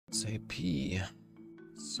SAP.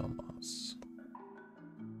 Sommers.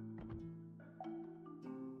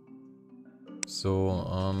 So,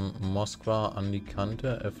 Moskwa an die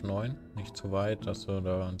Kante, F9. Nicht zu weit, dass du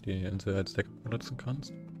da die Insel als Deckung benutzen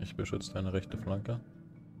kannst. Ich beschütze deine rechte Flanke.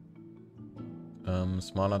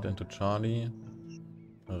 Smaland into Charlie.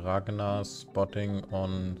 Ragnar spotting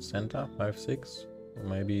on center, 5-6.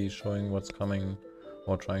 Maybe showing what's coming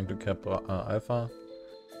or trying to cap Alpha.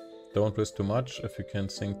 Don't risk too much. If you can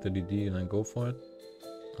sink the DD, then go for it.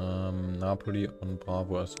 Napoli on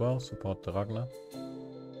Bravo as well. Support the Ragnar.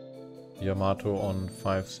 Yamato on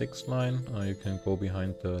 5-6 line. You can go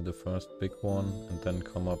behind the first big one and then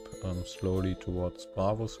come up slowly towards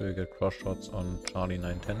Bravo, so you get cross shots on Charlie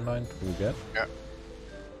 9-10 line to get. Yeah.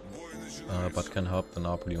 But can help the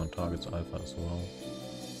Napoli on targets Alpha as well.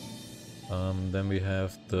 Then we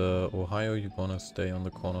have the Ohio. You're gonna stay on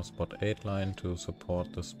the corner spot 8 line to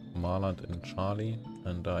support the Smaland in Charlie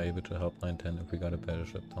and are able to help 9-10 if we got a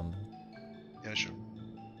battleship down there. Yeah, sure.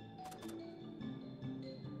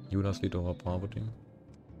 Judas lead over Bravo team.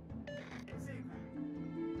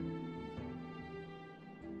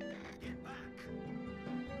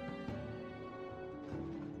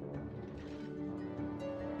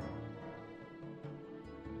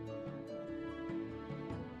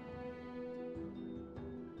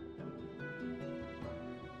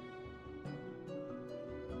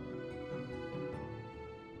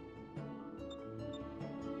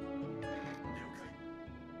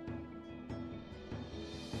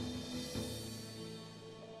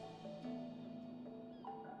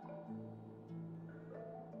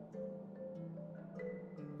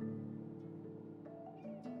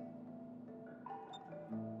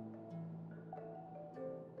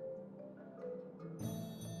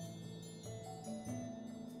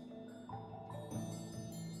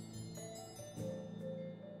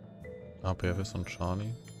 APF ist on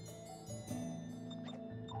Charlie.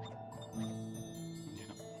 Yeah.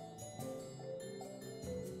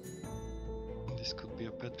 This could be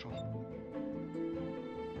a petrol.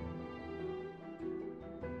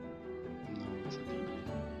 No, it's a DD.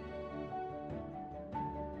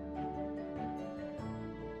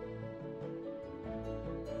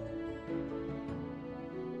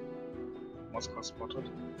 Moscow spotted.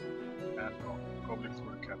 And goblins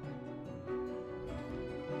will cap.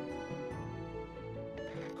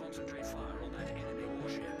 Concentrate fire on that enemy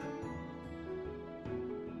warship.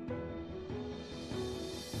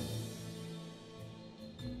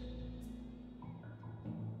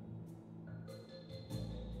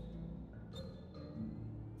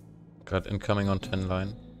 Got incoming on 10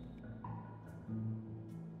 line.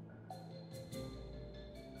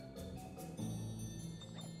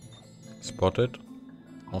 Spotted.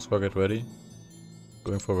 Moscow, get ready.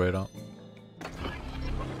 Going for radar.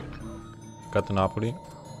 Got the Napoli.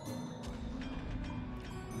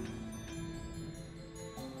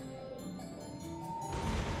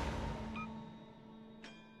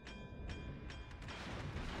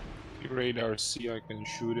 Radar C, I can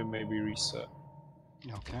shoot him, maybe reset.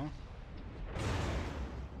 Okay.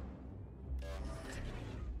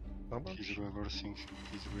 How much? He's reversing.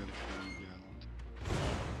 He's really flying the island.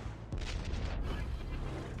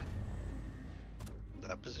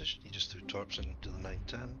 That position, he just threw torps into the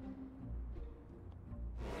 9-10.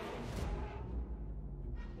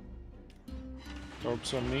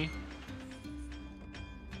 Torps on me.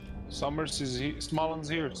 Summers is here. Smolen's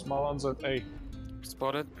here. Smolen's at A.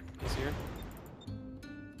 Spotted. He's here.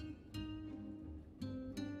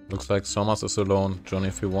 Looks like Sommers is alone. Johnny,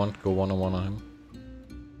 if you want, go one-on-one on him.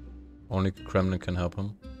 Only Kremlin can help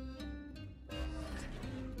him.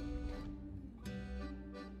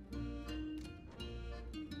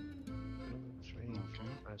 Three, Okay.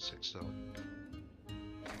 5, 6, 7.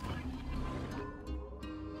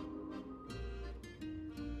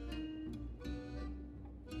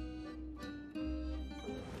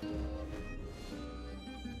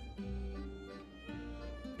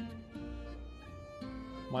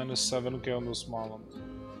 Minus 7k on the Smolen.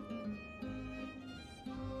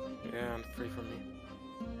 Yeah, and free from me.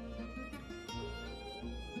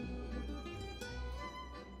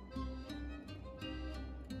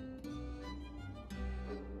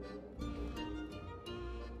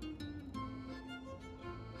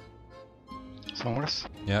 Summers?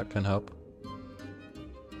 Yeah, can help.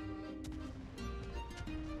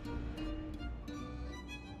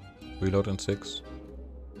 Reload in 6.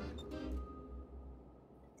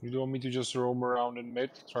 You don't want me to just roam around in mid,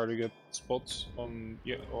 try to get spots on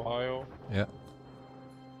Ohio? Yeah.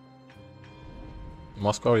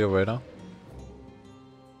 Moscow, your radar.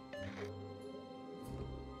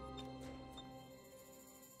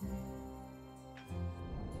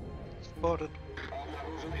 Spotted.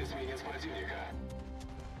 I'm gonna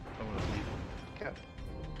leave cap.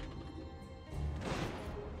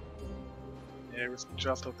 Yeah, he was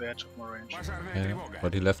just at the edge of my range. Yeah,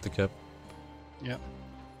 but he left the cap. Yeah.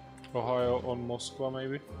 Ohio on Moscow,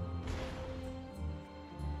 maybe?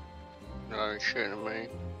 No, he's shooting at me.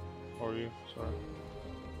 Or you? Sorry.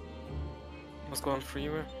 Moscow on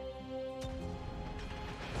freeway.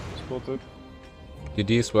 Spotted.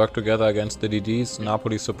 DDs work together against the DDs.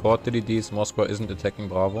 Napoli support the DDs. Moscow isn't attacking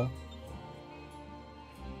Bravo.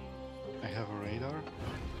 I have a radar.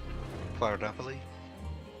 Fire Napoli.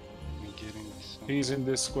 I'm getting some. He's in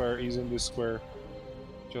this square, he's in this square.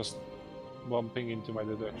 Just bumping into my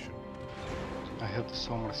detection. I have the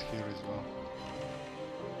Somers here as well.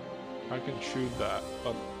 I can shoot that,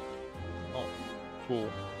 but not full.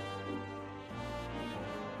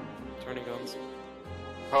 Turning guns.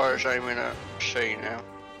 Fire's aiming at C now.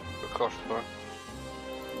 The crossbow.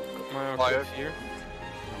 Got my Fire. arc here.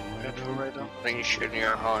 I'm Got your radar. I think he's shooting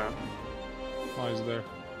at Ohio. Oh, he's there.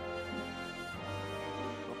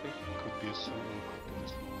 Copy. Could be a Somer, could be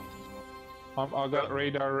this one as well. I got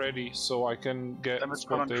radar ready, so I can get Damage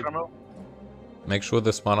gun on spotted. Kreml. Make sure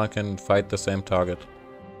the Spanner can fight the same target.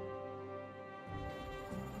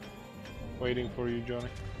 Waiting for you, Johnny.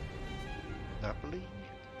 Napoli.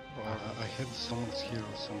 I have the Somers here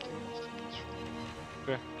or something else. I'm not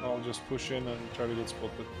sure. Okay, I'll just push in and try to get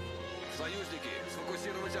spotted. Союзники,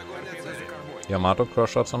 сфокусировать огонь на цели. Yamato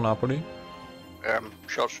cross shots on Napoli.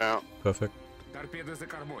 Shots out. Perfect. Торпеды за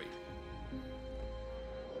кормой.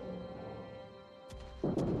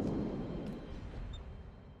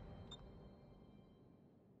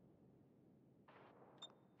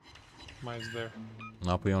 Mine's there.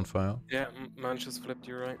 Napoli on fire. Yeah, Manch just flipped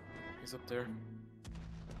you right. He's up there.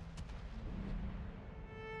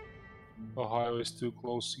 Ohio is too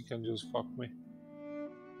close, he can just fuck me.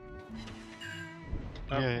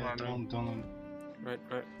 Yeah, Running. don't. Right.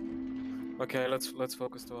 Okay, let's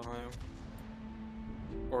focus to Ohio.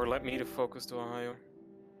 Or let me to focus to Ohio.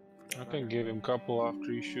 I can give him couple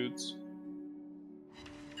after he shoots.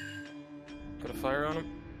 Got a fire on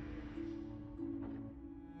him?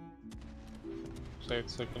 Saved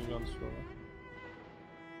second guns for him.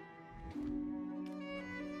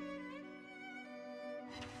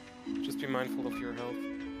 Just be mindful of your health.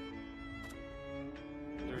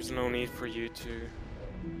 There's no need for you to...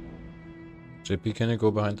 JP, can you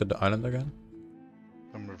go behind the island again?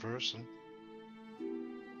 I'm reversing.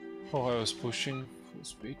 Ohio's pushing full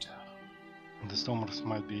speed. The Somers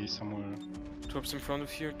might be somewhere Torps in front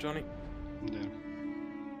of you, Johnny. there.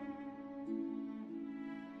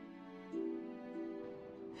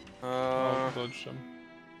 I'll dodge them.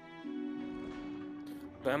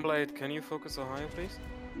 Bamblade, can you focus Ohio, please?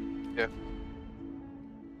 Yeah.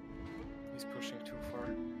 He's pushing too far.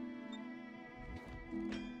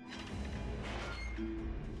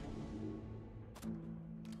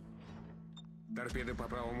 Торпеды по I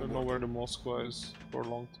правому don't know where борту. the Moscow is for a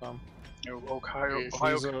long time. No, Ohio. He's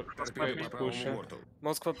Ohio. a- Торпеды he's по правому pushing. борту.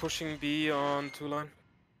 Moskva pushing B on 2 line.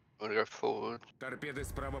 I'm gonna go forward. Торпеды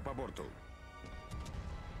справа по борту.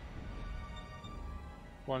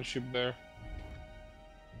 One ship there.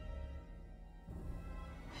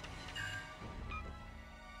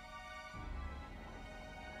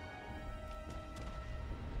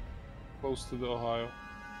 Close to the Ohio.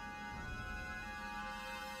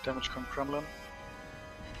 Damage con Kremlin.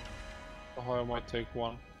 Ohio might take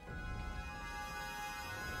one.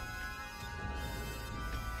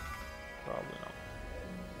 Probably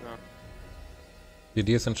not.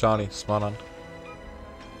 DDs and Charlie. Smartland.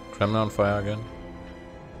 Kremlin on fire again.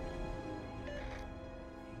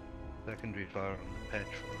 Secondary fire on the patch.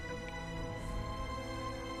 I think.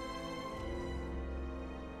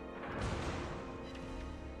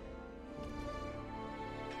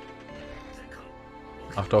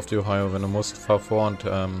 Achte auf die Ohio, wenn du musst, fahr vor und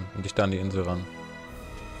dich da an die Insel ran.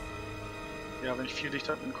 Ja, wenn ich viel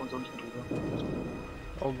dichter bin, kommt er nicht mehr drüber.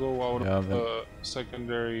 I'll go out Ja, of wenn- the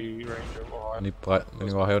secondary range of Ohio. Wenn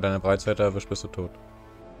die Ohio deine Breitseite erwischt, bist du tot.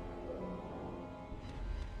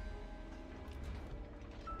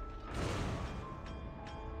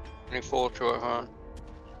 Any four to Ohio.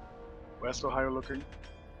 Where's Ohio looking?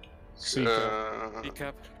 See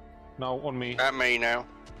B-cap. now on me. At me now.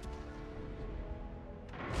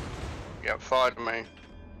 Yep, fired at me.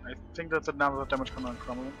 I think that's another damage con on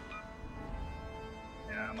Kremlin.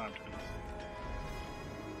 Yeah, I'm out.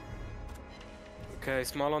 Okay,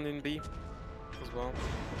 small on in B as well.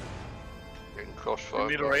 Getting You crossfire.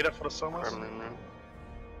 need a radar for the Somers? Kremlin now.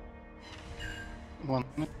 One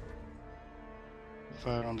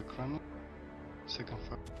fire on the Kremlin. Second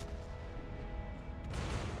fire.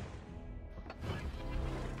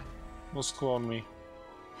 Moscow on me.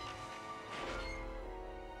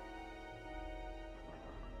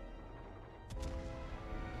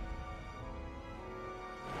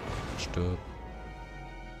 Stirb.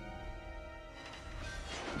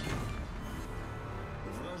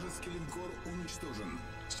 Вражеский линкор уничтожен.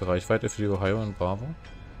 Ist die Reichweite für die Ohio und Bravo?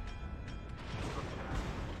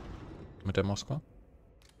 Mit der Moskau?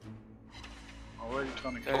 Already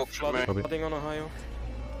turning. Okay, Torps me. flooding on Ohio.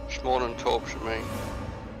 Small and torps at me.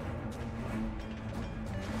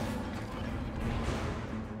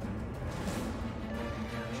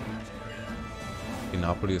 Die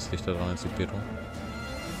Napoli ist dichter dran als die Petro.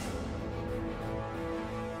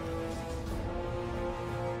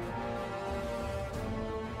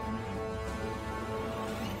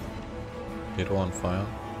 Petro on fire.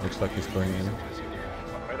 Looks like he's going in.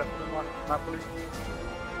 Right after the Napoli.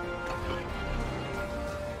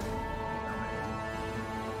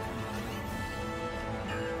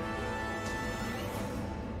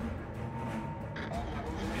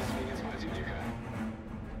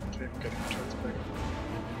 Okay, I'm getting turns back.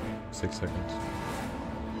 6 seconds.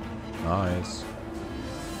 Nice.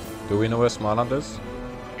 Do we know where Smarland is?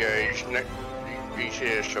 Yeah, he's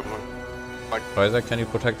here somewhere. Isaac, can you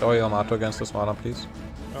protect our Yamato against the Smarland, please?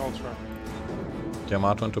 I'll try.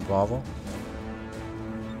 Yamato into Bravo.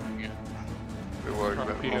 We're worried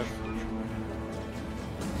about RPF. most.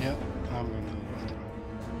 Yeah, I'm gonna go after.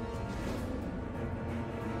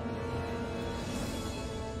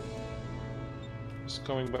 He's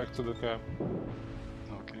coming back to the cap.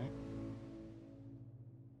 Okay.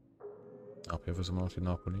 RPF ist immer noch die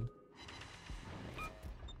Napoli.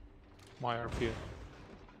 My RPF.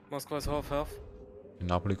 Moscow is half health. Die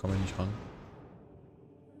Napoli komme ich nicht ran.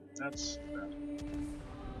 That's bad.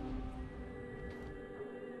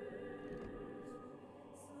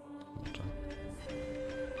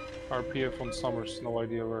 RPF on Summers, no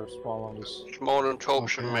idea where Smalland is. Small and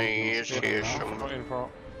torps Okay, at me. He is yeah. here Yeah. somewhere. In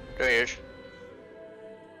front. There he is.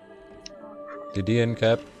 DD in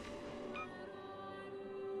Cap.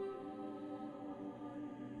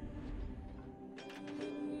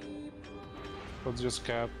 Let's just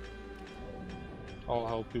cap. I'll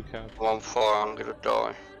help you cap. I'm on fire. I'm gonna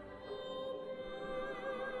die.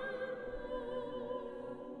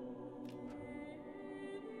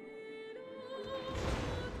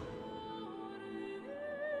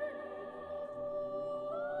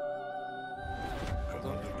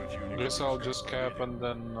 Guess I'll just cap and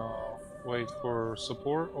then wait for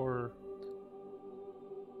support, or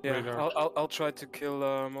Yeah, Radar. I'll try to kill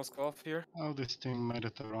Moscow off here. How this thing made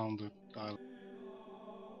it around the island.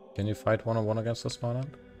 Can you fight one-on-one against the Smarland?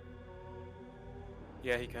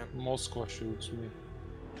 Yeah, he can. Moscow shoots me.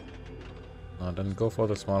 Then go for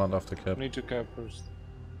the Smarland after I Cap. need to cap first.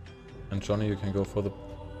 And Johnny, you can go for the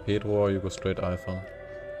Pedro or you go straight Alpha.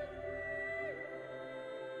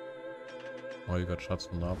 Oh, you got shots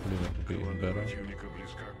from Napoli, that would be even better. Противника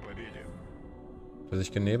близка к победе. Hat er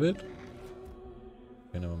sich genebelt?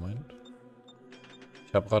 Okay, never mind.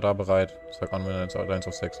 Ich hab Radar bereit. Sag an, wenn er jetzt 1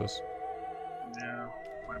 auf 6 ist. Yeah,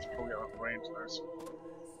 mine's probably out of range there. So.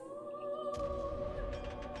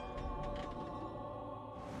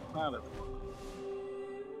 That's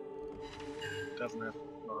doesn't have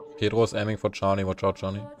a lot of. Pedro is aiming for Charlie. Watch out,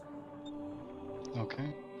 Johnny.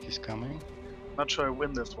 Okay, he's coming. Not sure I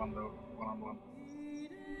win this one though, one-on-one.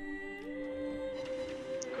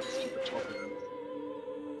 Got stupid torpedo.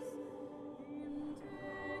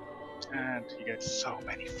 And he gets so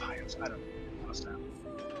many fires. I don't understand.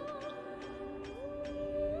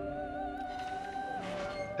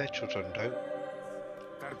 Petrol turned out.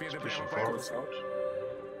 Торпеды Pushing прямо по forward. курсу. Out.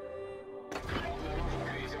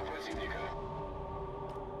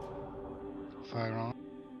 Fire on.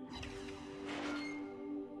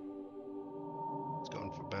 It's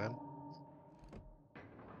going for Ben.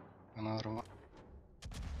 Another one.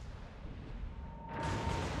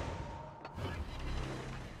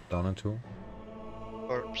 Down in 2.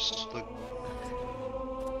 Corpse, look,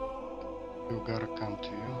 You gotta come to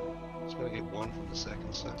you. it's gonna get one from the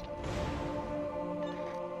second set.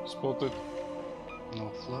 Spotted. No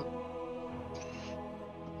flood.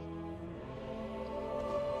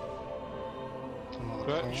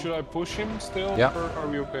 Another fire. Should I push him still? Yeah. Or are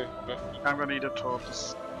we okay? Okay. I'm gonna need a torp to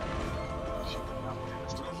shoot him down.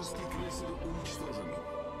 Вражеский крейсер уничтожен.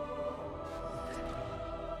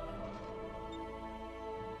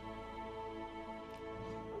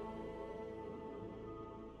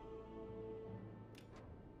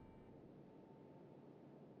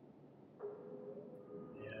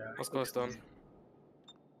 Yeah. Moscow is done.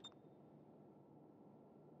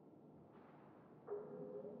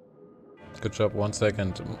 Good job, 1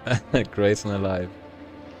 second. Grayson alive.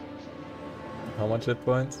 How much hit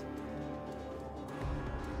points?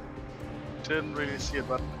 Didn't really see it,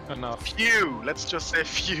 but Enough. few. Let's just say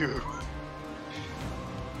few.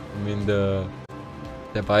 I mean, der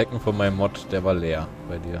Balken von meinem Mod, der war leer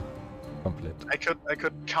bei dir. Komplett. I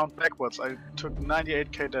could count backwards. I took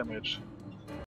 98k damage.